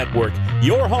Network,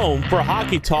 your home for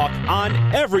hockey talk on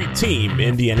every team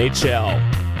in the NHL.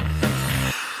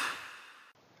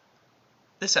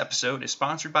 This episode is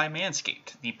sponsored by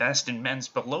Manscaped, the best in men's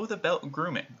below-the-belt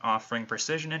grooming, offering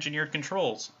precision-engineered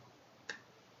controls.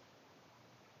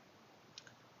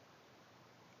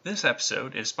 This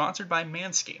episode is sponsored by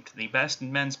Manscaped, the best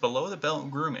in men's below-the-belt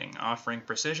grooming, offering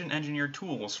precision-engineered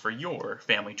tools for your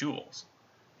family jewels.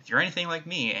 If you're anything like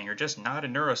me and you're just not a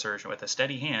neurosurgeon with a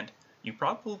steady hand, you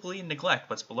probably neglect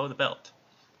what's below the belt.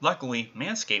 Luckily,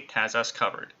 Manscaped has us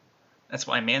covered. That's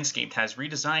why Manscaped has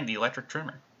redesigned the electric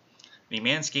trimmer. The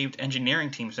Manscaped engineering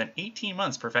team spent 18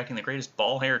 months perfecting the greatest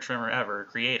ball hair trimmer ever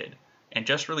created, and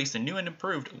just released the new and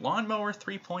improved Lawnmower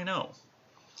 3.0.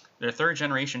 Their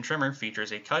third-generation trimmer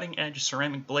features a cutting-edge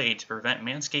ceramic blade to prevent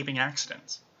manscaping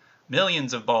accidents.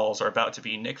 Millions of balls are about to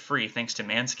be nick-free thanks to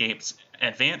Manscaped's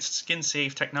advanced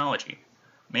skin-safe technology.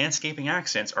 Manscaping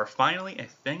accidents are finally a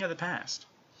thing of the past.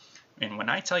 And when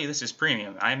I tell you this is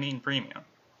premium, I mean premium.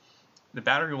 The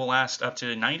battery will last up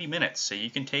to 90 minutes, so you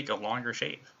can take a longer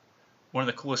shave. One of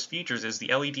the coolest features is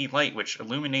the LED light, which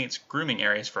illuminates grooming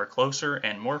areas for a closer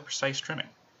and more precise trimming.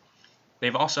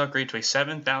 They've also upgraded to a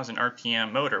 7,000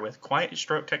 RPM motor with quiet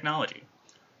stroke technology.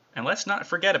 And let's not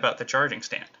forget about the charging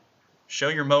stand. Show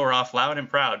your mower off loud and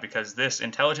proud because this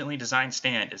intelligently designed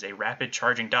stand is a rapid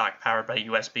charging dock powered by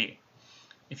USB.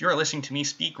 If you are listening to me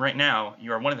speak right now,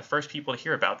 you are one of the first people to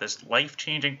hear about this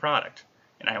life-changing product,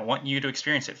 and I want you to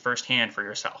experience it firsthand for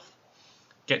yourself.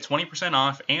 Get 20%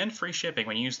 off and free shipping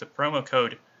when you use the promo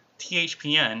code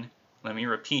THPN, let me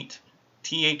repeat,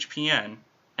 THPN,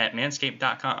 at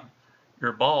manscaped.com.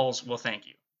 Your balls will thank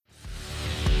you.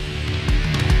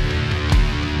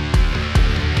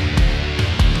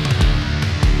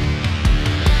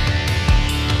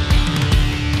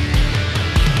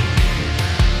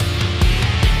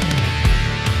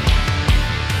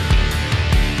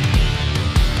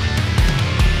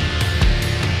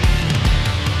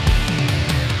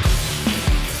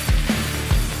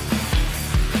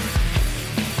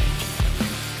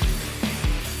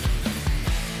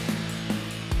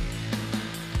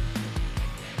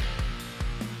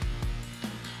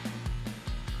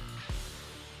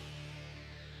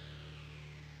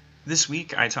 This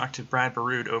week, I talked to Brad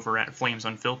Baroud over at Flames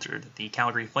Unfiltered, the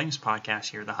Calgary Flames podcast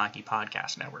here at the Hockey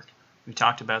Podcast Network. We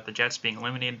talked about the Jets being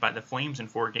eliminated by the Flames in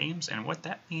 4 games and what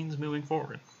that means moving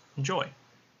forward. Enjoy.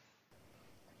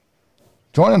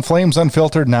 Joining Flames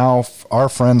Unfiltered now, our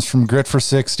friends from Grit for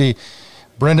 60,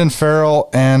 Brendan Farrell,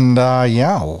 and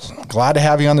glad to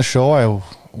have you on the show. I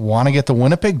want to get the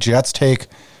Winnipeg Jets take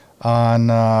on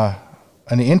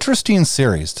an interesting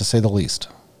series, to say the least.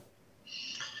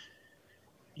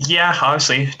 Yeah,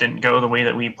 obviously didn't go the way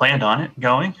that we planned on it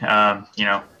going.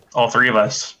 All three of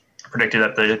us predicted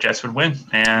that the Jets would win,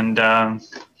 and that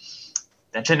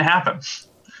didn't happen.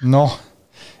 No,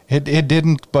 it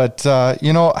didn't. But I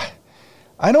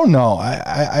don't know.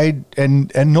 I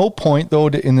at no point though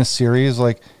in this series,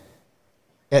 like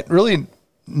it really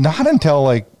not until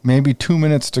like maybe 2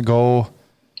 minutes to go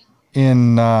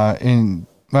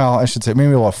I should say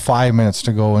maybe about 5 minutes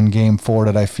to go in Game 4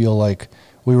 did I feel like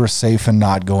we were safe in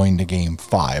not going to Game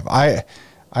 5. I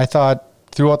thought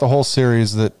throughout the whole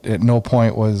series that at no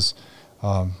point was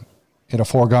it a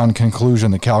foregone conclusion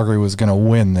that Calgary was going to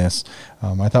win this.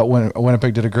 I thought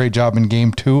Winnipeg did a great job in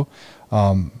Game 2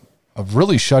 of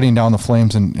really shutting down the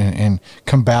Flames and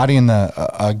combating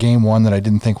the Game 1 that I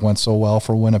didn't think went so well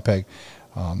for Winnipeg.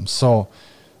 So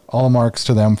all marks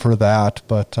to them for that.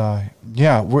 But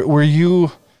were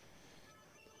you...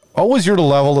 What was your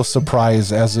level of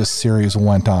surprise as this series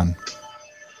went on?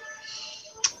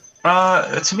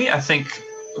 To me, I think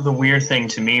the weird thing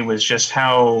to me was just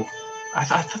how I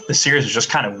thought the series was just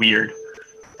kind of weird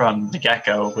from the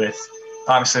get-go with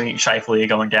obviously Scheifele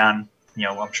going down.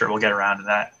 I'm sure we'll get around to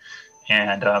that.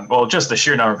 And, just the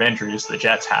sheer number of injuries the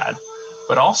Jets had.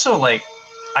 But also, like,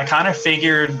 I kind of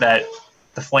figured that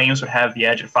the Flames would have the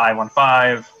edge at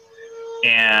 5-on-5.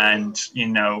 And,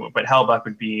 but Hellbuck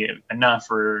would be enough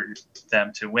for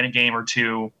them to win a game or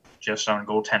two just on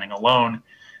goaltending alone.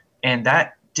 And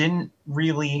that didn't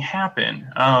really happen.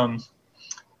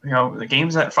 The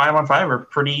games at 5-on-5 are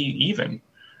pretty even,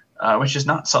 which is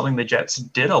not something the Jets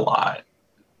did a lot,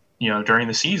 during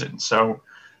the season. So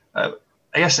I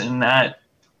guess in that,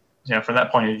 from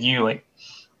that point of view, like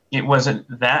it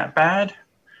wasn't that bad,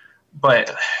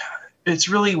 but it's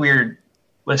really weird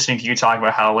listening to you talk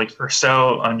about how like you're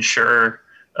so unsure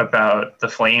about the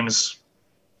Flames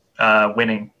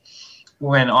winning,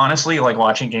 when honestly, like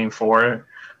watching Game 4,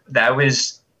 that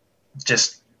was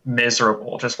just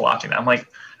miserable. Just watching that, I'm like,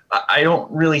 I don't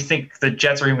really think the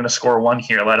Jets are even going to score one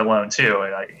here, let alone two.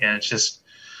 And it's just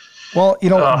Well,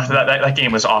 that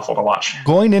game was awful to watch.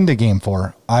 Going into Game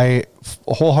 4, I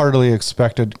wholeheartedly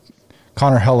expected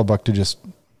Connor Hellebuck to just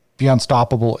be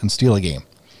unstoppable and steal a game.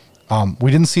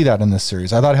 We didn't see that in this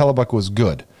series. I thought Hellebuck was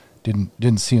good.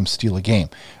 Didn't see him steal a game.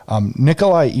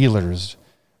 Nikolai Ehlers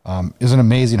is an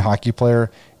amazing hockey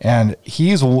player, and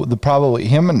he's probably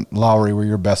him and Lowry were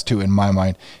your best two in my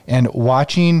mind. And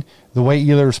watching the way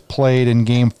Ehlers played in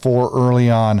Game 4 early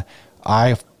on,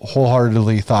 I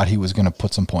wholeheartedly thought he was going to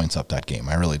put some points up that game.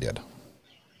 I really did.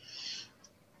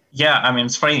 Yeah, I mean,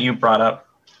 it's funny that you brought up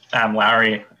Adam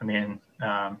Lowry. I mean,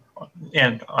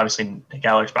 and obviously Nick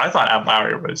Ehlers, but I thought Adam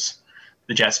Lowry was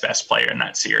the Jets' best player in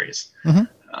that series.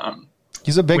 Mm-hmm.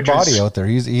 He's a big body out there.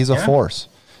 He's a force.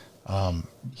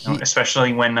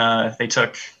 Especially when they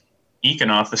took Eakin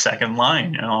off the second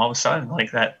line. All of a sudden,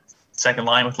 like that second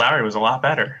line with Lowry was a lot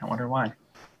better. I wonder why.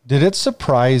 Did it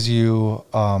surprise you?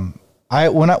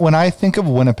 When I think of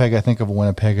Winnipeg, I think of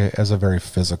Winnipeg as a very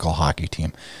physical hockey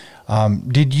team.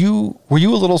 Were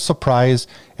you a little surprised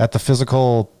at the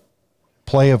physical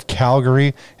play of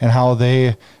Calgary and how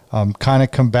they kind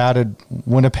of combated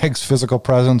Winnipeg's physical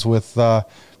presence with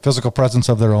physical presence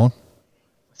of their own?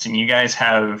 Listen, you guys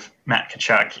have Matt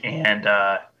Tkachuk and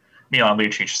Milan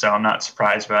Lucic, so I'm not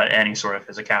surprised about any sort of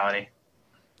physicality.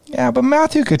 Yeah, but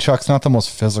Matthew Tkachuk's not the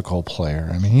most physical player.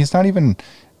 I mean, he's not even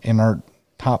in our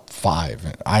top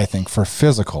 5, I think, for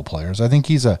physical players. I think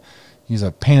he's a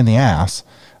pain in the ass.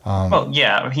 Well,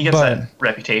 yeah, he gets that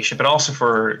reputation, but also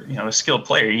for a skilled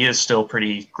player, he is still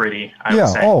pretty gritty. I would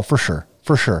say. Oh, for sure.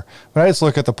 But I just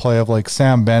look at the play of like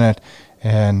Sam Bennett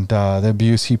and the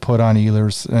abuse he put on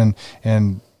Ehlers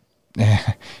and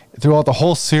throughout the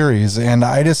whole series, and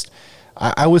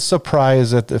I was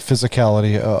surprised at the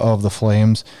physicality of the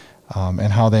Flames.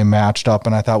 And how they matched up,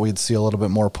 and I thought we'd see a little bit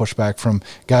more pushback from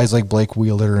guys like Blake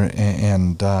Wheeler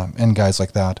and guys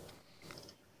like that.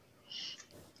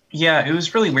 Yeah, it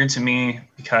was really weird to me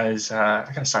because I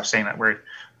gotta stop saying that word,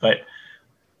 but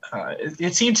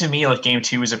it seemed to me like Game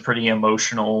 2 was a pretty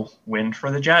emotional win for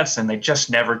the Jets, and they just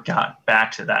never got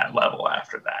back to that level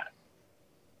after that.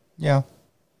 Yeah.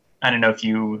 I don't know if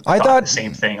you thought the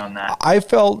same thing on that. I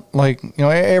felt like,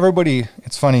 everybody,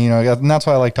 it's funny, and that's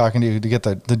why I like talking to you, to get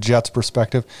the Jets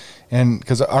perspective. And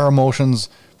because our emotions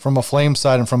from a Flame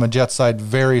side and from a Jet side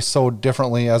vary so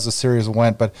differently as the series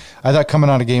went. But I thought coming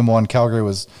out of Game 1, Calgary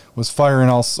was firing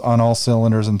on all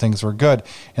cylinders and things were good.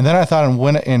 And then I thought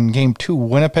in Game 2,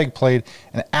 Winnipeg played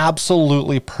an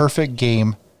absolutely perfect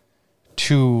game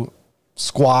to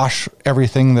squash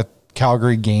everything that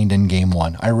Calgary gained in Game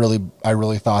 1. I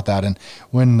really thought that. And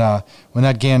when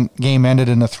that game ended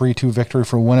in a 3-2 victory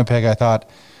for Winnipeg, I thought,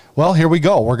 well, here we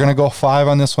go. We're going to go 5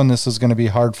 on this one. This is going to be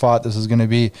hard fought. This is going to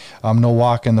be no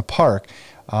walk in the park.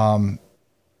 And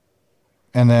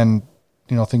then,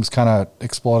 things kind of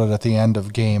exploded at the end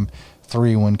of Game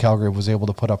 3 when Calgary was able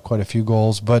to put up quite a few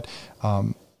goals. But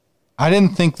I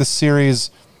didn't think the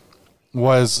series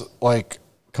was like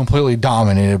completely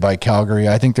dominated by Calgary.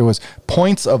 I think there was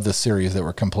points of the series that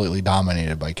were completely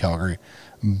dominated by Calgary,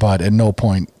 but at no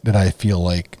point did I feel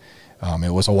like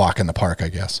it was a walk in the park, I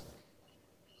guess.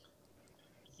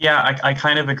 Yeah, I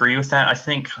kind of agree with that. I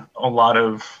think a lot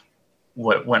of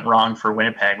what went wrong for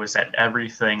Winnipeg was that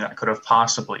everything that could have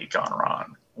possibly gone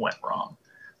wrong went wrong.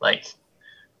 Like,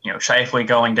 Scheifele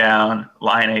going down,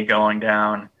 Laine going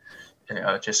down,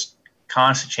 just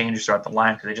constant changes throughout the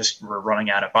line because they just were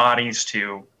running out of bodies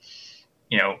to,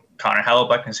 Connor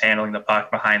Hellebuck is handling the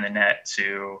puck behind the net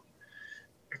to,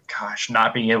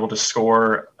 not being able to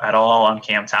score at all on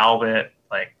Cam Talbot.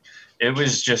 Like, it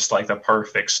was just like the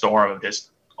perfect storm of just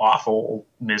awful,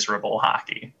 miserable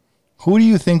hockey. Who do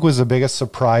you think was the biggest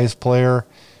surprise player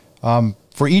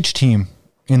for each team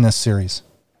in this series?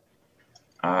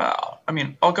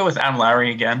 I'll go with Adam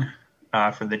Lowry again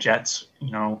for the Jets.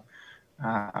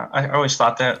 I always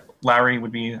thought that Lowry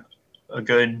would be a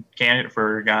good candidate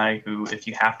for a guy who, if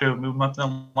you have to move him up the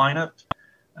lineup,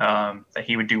 that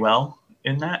he would do well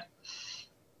in that.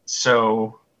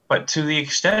 So, but to the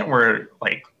extent where,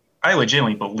 like, I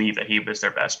legitimately believe that he was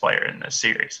their best player in this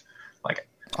series. Like,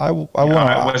 I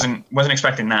wasn't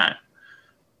expecting that.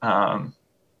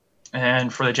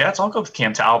 And for the Jets, I'll go with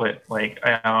Cam Talbot. Like,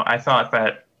 I thought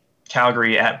that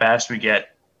Calgary at best would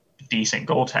get decent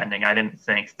goaltending. I didn't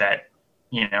think that,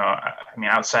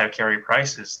 outside of Carey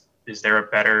Price, is there a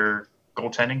better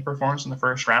goaltending performance in the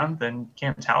first round than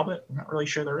Cam Talbot? I'm not really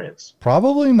sure there is.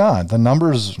 Probably not. The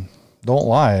numbers don't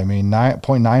lie. I mean,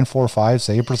 9.945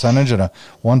 save percentage and a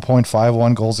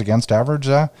 1.51 goals against average.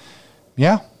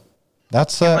 Yeah,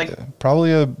 that's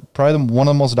probably one of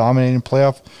the most dominating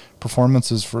playoff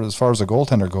performances for as far as a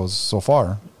goaltender goes so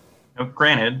far.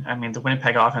 Granted, I mean, the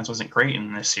Winnipeg offense wasn't great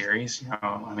in this series. You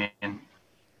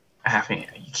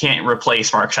can't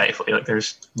replace Mark Scheifele. Like,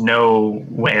 there's no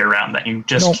way around that. You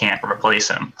just can't replace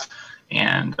him.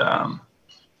 And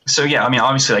so, yeah, I mean,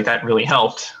 obviously, like, that really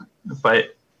helped.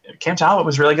 But Cam Talbot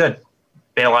was really good.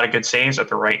 Made a lot of good saves at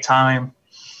the right time.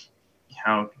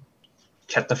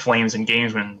 Kept the Flames in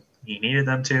games when he needed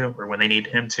them to, or when they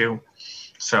needed him to.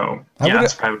 So, yeah,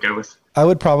 that's what I would go with. I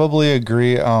would probably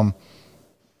agree. I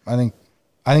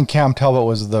think Cam Talbot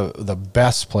was the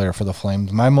best player for the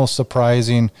Flames. My most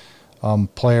surprising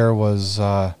player was,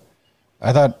 I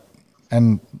thought,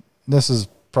 and this is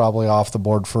probably off the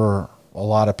board for a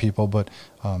lot of people, but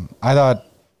I thought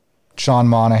Sean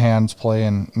Monahan's play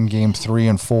in game 3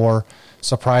 and 4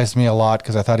 surprised me a lot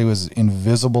because I thought he was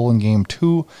invisible in game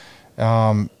 2.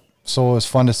 So it was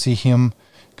fun to see him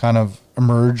kind of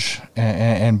emerge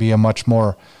and be a much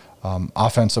more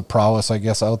offensive prowess, I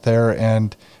guess, out there.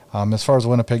 And as far as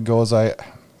Winnipeg goes, I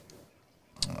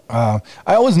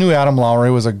always knew Adam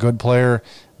Lowry was a good player,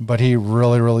 but he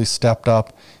really, really stepped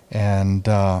up. And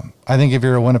I think if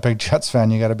you're a Winnipeg Jets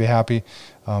fan, you got to be happy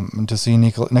to see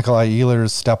Nikolai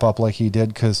Ehlers step up like he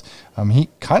did, because he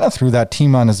kind of threw that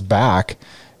team on his back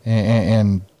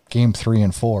in game 3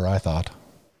 and 4, I thought.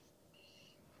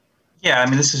 Yeah, I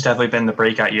mean, this has definitely been the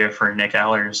breakout year for Nick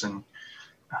Ehlers. And,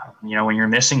 when you're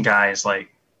missing guys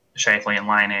like Scheifele and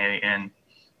Laine, and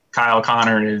Kyle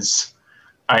Connor is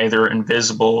either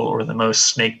invisible or the most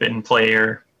snake-bitten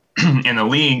player in the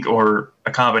league, or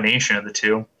a combination of the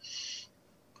two.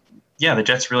 Yeah, the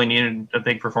Jets really needed a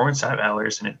big performance out of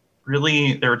Ehlers, and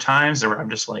there were times where I'm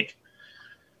just like,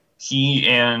 he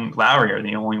and Lowry are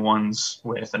the only ones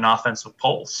with an offensive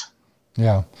pulse.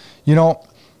 Yeah.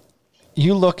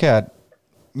 You look at,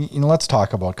 let's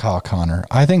talk about Kyle Connor.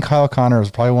 I think Kyle Connor is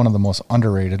probably one of the most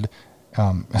underrated,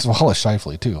 as well as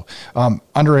Scheifele too,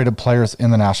 underrated players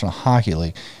in the National Hockey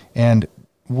League. And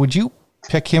would you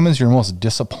pick him as your most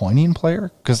disappointing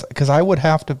player? Because I would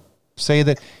have to say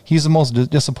that he's the most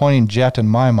disappointing Jet in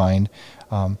my mind.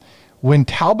 When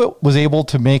Talbot was able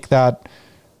to make that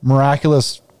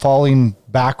miraculous falling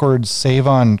backwards save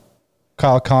on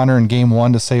Kyle Connor in game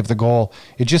 1 to save the goal,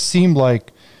 it just seemed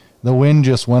like the wind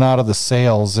just went out of the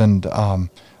sails. And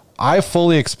I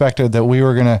fully expected that we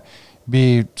were going to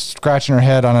be scratching our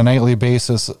head on a nightly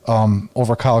basis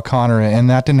over Kyle Connor, and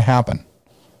that didn't happen.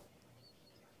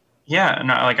 Yeah,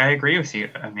 no, like, I agree with you.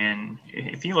 I mean,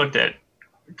 if you looked at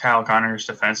Kyle Connor's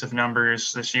defensive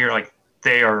numbers this year, like,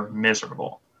 they are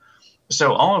miserable.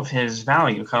 So all of his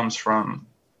value comes from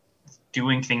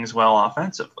doing things well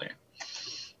offensively.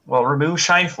 Well, remove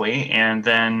Scheifele, and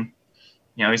then,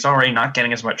 he's already not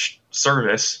getting as much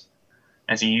service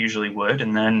as he usually would.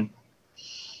 And then,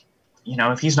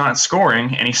 if he's not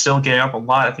scoring and he's still getting up a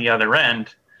lot at the other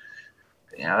end,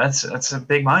 that's a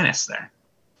big minus there.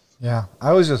 Yeah,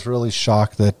 I was just really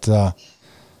shocked that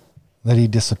he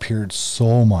disappeared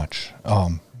so much.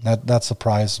 That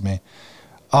surprised me.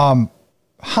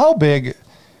 How big?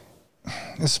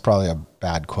 This is probably a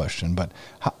bad question, but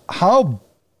how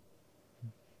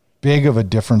big of a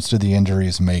difference do the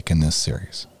injuries make in this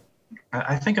series?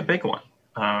 I think a big one.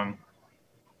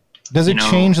 Does it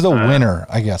change the winner?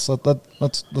 I guess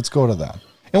let's go to that,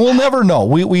 and we'll never know.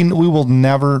 We will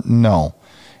never know.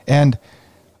 And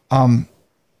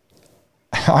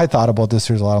I thought about this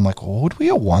series a lot. I'm like, well, would we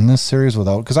have won this series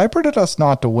without? Because I predicted us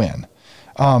not to win.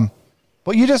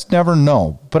 But you just never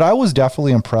know. But I was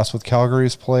definitely impressed with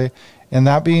Calgary's play. And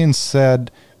that being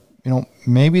said,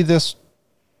 maybe this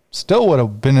still would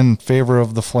have been in favor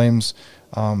of the Flames.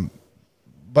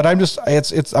 But I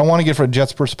want to get from a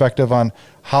Jets perspective on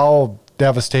how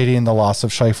devastating the loss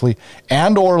of Scheifele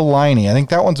and or Laine. I think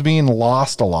that one's being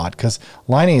lost a lot because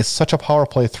Laine is such a power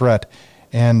play threat.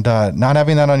 And not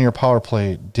having that on your power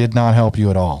play did not help you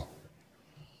at all.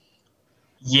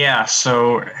 Yeah,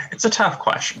 so it's a tough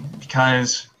question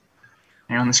because,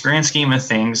 in this grand scheme of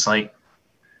things, like,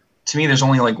 to me, there's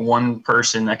only like one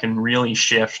person that can really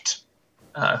shift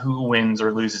who wins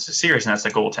or loses a series, and that's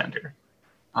the goaltender.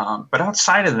 But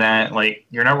outside of that, like,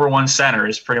 your number one center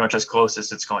is pretty much as close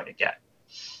as it's going to get.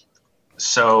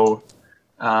 So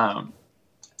I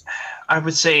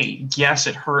would say, yes,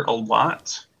 it hurt a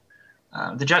lot.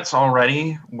 The Jets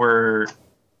already were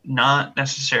not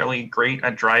necessarily great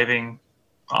at driving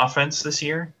offense this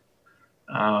year.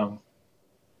 And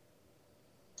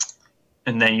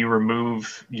then you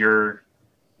remove your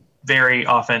very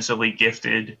offensively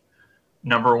gifted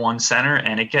number one center,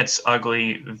 and it gets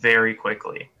ugly very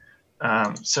quickly.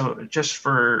 So just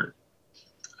for,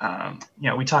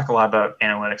 we talk a lot about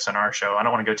analytics on our show. I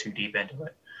don't want to go too deep into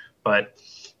it, but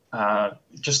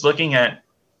just looking at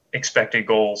expected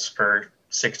goals per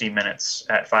 60 minutes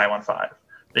at 5-on-5.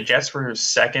 The Jets were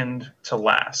second to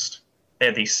last. They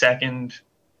had the second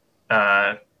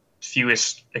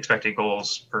fewest expected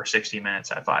goals per 60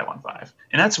 minutes at 5-on-5.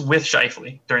 And that's with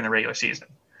Scheifele during the regular season.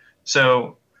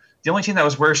 So the only team that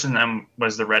was worse than them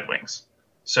was the Red Wings.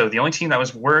 So the only team that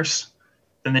was worse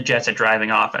than the Jets at driving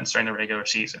offense during the regular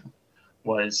season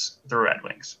was the Red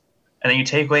Wings. And then you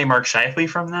take away Mark Scheifele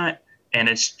from that, and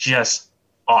it's just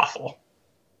awful.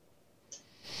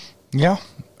 Yeah.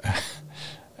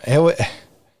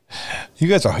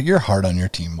 You're hard on your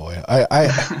team, boy.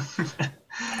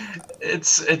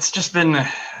 It's just been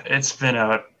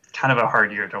a kind of a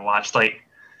hard year to watch. Like,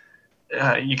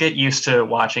 you get used to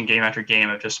watching game after game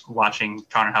of just watching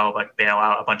Connor Hellebuyck bail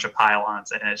out a bunch of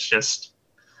pylons, and it's just.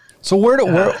 So where do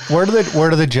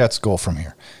the Jets go from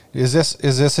here? Is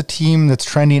this a team that's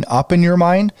trending up in your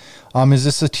mind? Is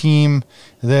this a team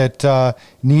that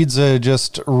needs a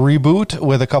just reboot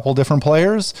with a couple different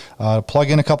players, plug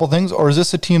in a couple things, or is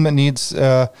this a team that needs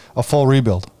a full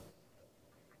rebuild?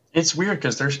 It's weird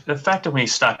because they're effectively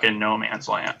stuck in no man's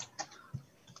land.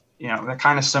 You know, they're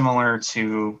kind of similar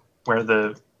to where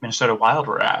the Minnesota Wild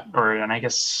were at, and I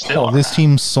guess still. Oh, this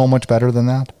team's so much better than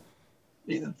that.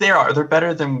 They're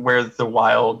better than where the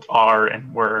Wild are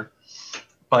and were,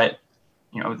 but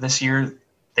you know, this year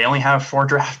they only have 4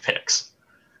 draft picks.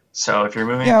 So if you're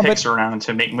moving picks around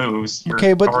to make moves, you're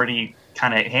already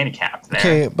kind of handicapped there.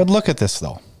 Okay, but look at this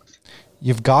though.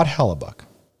 You've got Hellebuyck.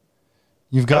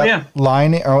 You've got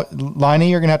Laine.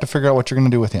 You're going to have to figure out what you're going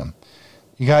to do with him.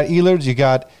 You got Ehlers. You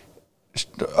got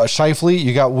Scheifele.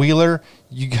 You got Wheeler.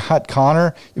 You got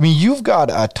Connor. I mean, you've got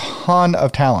a ton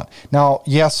of talent. Now,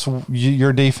 yes,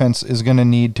 your defense is going to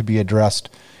need to be addressed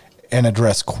and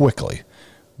addressed quickly.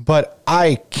 But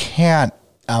I can't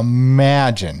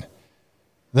imagine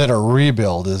that a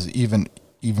rebuild is even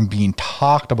being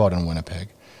talked about in Winnipeg.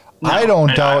 No, I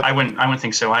don't doubt. I wouldn't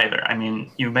think so either. I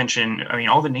mean,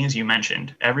 all the names you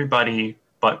mentioned, everybody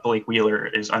but Blake Wheeler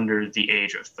is under the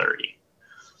age of 30.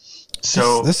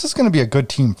 So this is going to be a good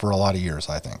team for a lot of years,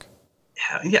 I think.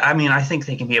 Yeah, I mean, I think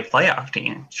they can be a playoff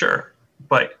team, sure.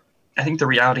 But I think the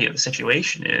reality of the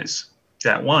situation is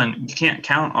that, one, you can't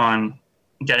count on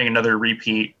getting another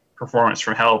repeat performance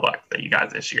from Hellebuyck that you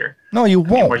got this year. No, you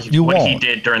won't. What he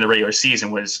did during the regular season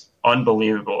was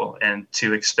unbelievable. And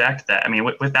to expect that, I mean,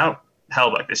 without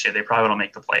Hellebuyck this year, they probably don't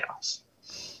make the playoffs.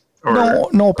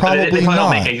 No, probably they not.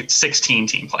 Don't make a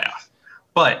 16-team playoff.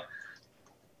 But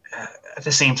at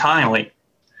the same time, like,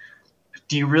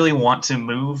 do you really want to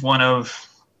move one of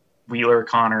Wheeler,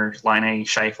 Connor, Laine,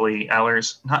 Scheifele,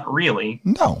 Ehlers? Not really.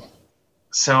 No.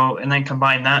 So, and then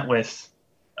combine that with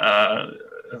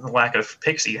the lack of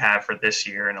picks you have for this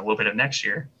year and a little bit of next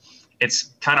year,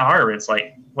 it's kind of hard. It's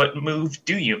like, what move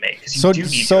do you make? Because you do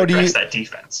need to address that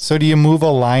defense. So do you move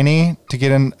a Laine to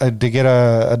get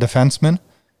a defenseman?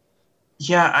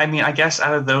 Yeah, I mean, I guess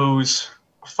out of those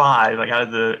 5, like out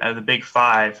of the big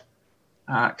 5,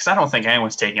 because I don't think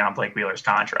anyone's taking on Blake Wheeler's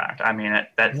contract. I mean,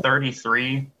 at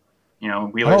 33, you know,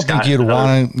 Wheeler's I don't think you'd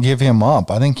want to give him up.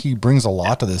 I think he brings a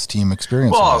lot to this team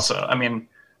experience. Well, also, I mean,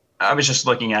 I was just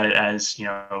looking at it as, you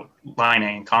know, Laine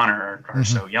and Connor are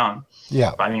so young.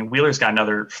 Yeah. But, I mean, Wheeler's got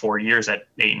another 4 years at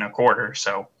 8 1/4,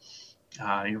 so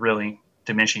you're really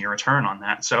diminishing your return on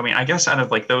that. So, I mean, I guess out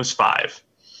of like those 5,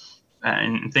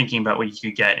 and thinking about what you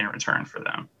could get in return for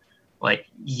them, like,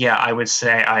 yeah, I would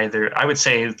say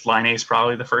Laine is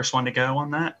probably the first one to go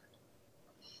on that.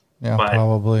 Yeah, but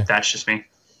probably. That's just me.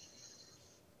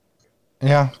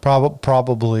 Yeah,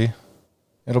 probably.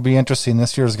 It'll be interesting.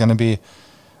 This year is going to be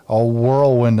a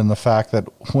whirlwind in the fact that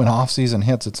when off season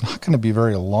hits, it's not going to be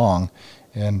very long.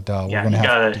 And we're going to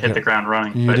have to hit the ground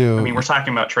running. You do. I mean, we're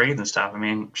talking about trades and stuff. I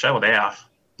mean, Cheveldayoff.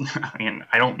 I mean,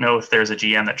 I don't know if there's a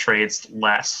GM that trades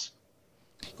less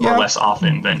or less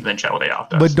often than Cheveldayoff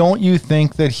does. But don't you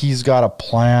think that he's got a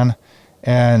plan?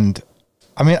 And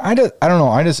I mean, I don't know.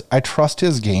 I trust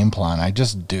his game plan. I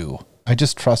just do. I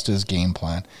just trust his game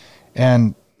plan.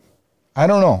 And I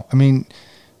don't know. I mean,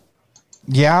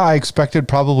 yeah, I expected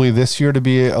probably this year to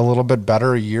be a little bit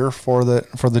better year for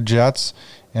the Jets,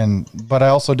 but I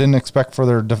also didn't expect for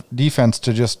their defense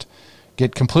to just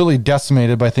get completely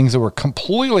decimated by things that were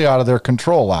completely out of their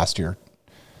control last year.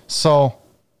 So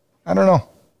I don't know.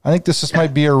 I think this just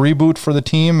might be a reboot for the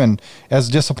team, and as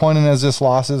disappointing as this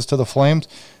loss is to the Flames,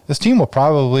 this team will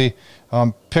probably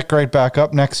pick right back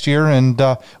up next year, and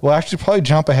will actually probably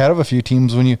jump ahead of a few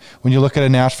teams when you look at a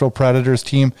Nashville Predators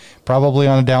team, probably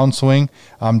on a downswing.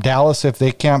 Dallas, if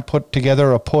they can't put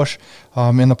together a push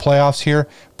in the playoffs here,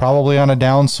 probably on a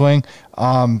downswing.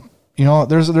 You know,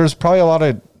 there's probably a lot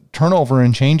of turnover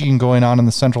and changing going on in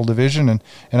the Central Division, and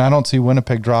I don't see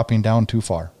Winnipeg dropping down too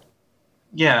far.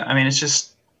 Yeah, I mean, it's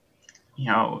just,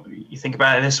 you think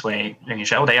about it this way. I mean,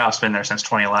 Shell Dayoff's been there since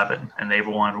 2011, and they've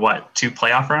won, 2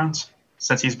 playoff rounds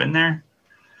since he's been there?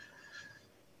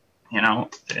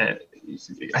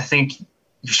 I think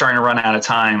you're starting to run out of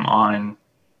time on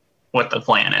what the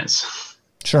plan is.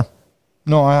 Sure.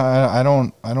 No, I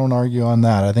don't argue on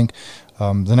that. I think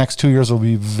the next 2 years will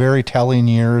be very telling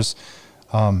years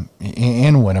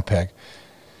in Winnipeg.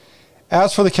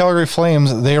 As for the Calgary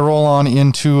Flames, they roll on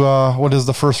into what is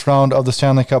the first round of the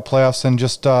Stanley Cup playoffs, and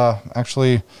just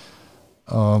actually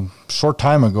short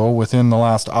time ago, within the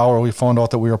last hour, we found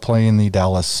out that we were playing the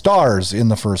Dallas Stars in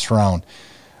the first round.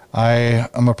 I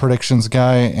am a predictions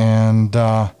guy, and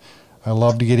I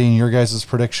love to get in your guys'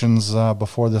 predictions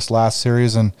before this last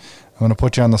series, and I'm going to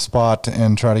put you on the spot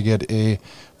and try to get a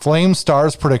Flame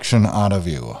Stars prediction out of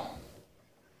you.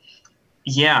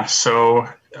 Yeah, so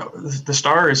the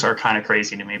Stars are kind of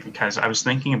crazy to me because I was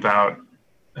thinking about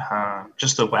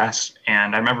just the West,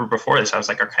 and I remember before this, I was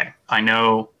like, okay, I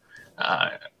know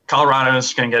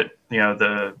Colorado's going to get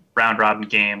the round robin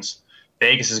games.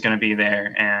 Vegas is going to be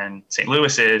there, and St.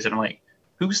 Louis is, and I'm like,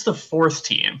 who's the 4th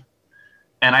team?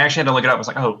 And I actually had to look it up. I was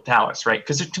like, oh, Dallas, right?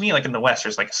 Because to me, like in the West,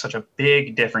 there's like such a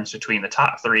big difference between the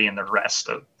top 3 and the rest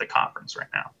of the conference right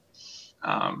now.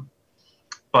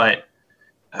 But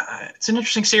it's an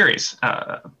interesting series.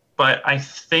 But I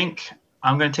think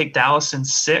I'm going to take Dallas in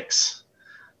 6.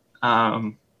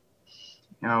 I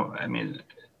mean,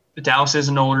 Dallas is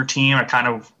an older team. I kind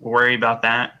of worry about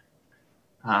that.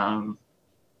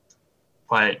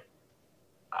 But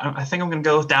I think I'm going to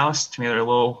go with Dallas. To me, they're a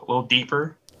little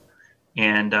deeper,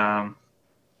 and I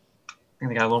think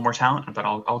they got a little more talent. But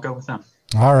I'll go with them.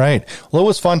 All right. Well, it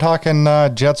was fun talking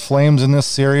Jets Flames in this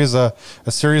series. A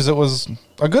series that was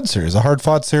a good series, a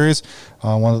hard-fought series.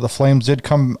 One of the Flames did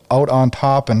come out on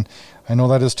top, and I know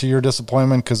that is to your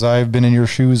disappointment because I've been in your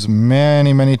shoes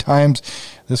many, many times.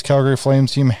 This Calgary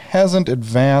Flames team hasn't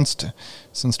advanced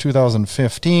since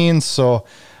 2015, so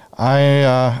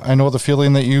I know the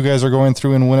feeling that you guys are going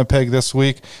through in Winnipeg this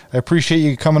week. I appreciate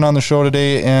you coming on the show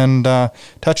today and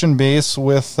touching base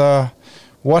with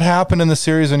what happened in the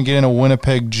series and getting a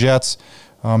Winnipeg Jets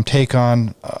take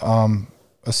on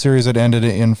a series that ended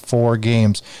in 4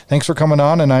 games. Thanks for coming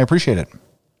on, and I appreciate it.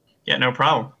 Yeah, no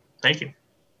problem. Thank you.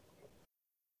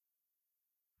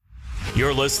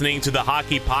 You're listening to the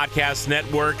Hockey Podcast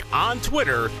Network on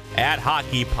Twitter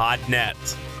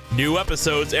 @HockeyPodNet. New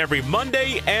episodes every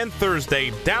Monday and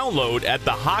Thursday. Download at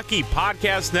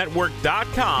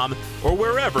thehockeypodcastnetwork.com or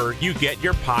wherever you get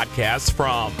your podcasts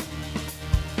from.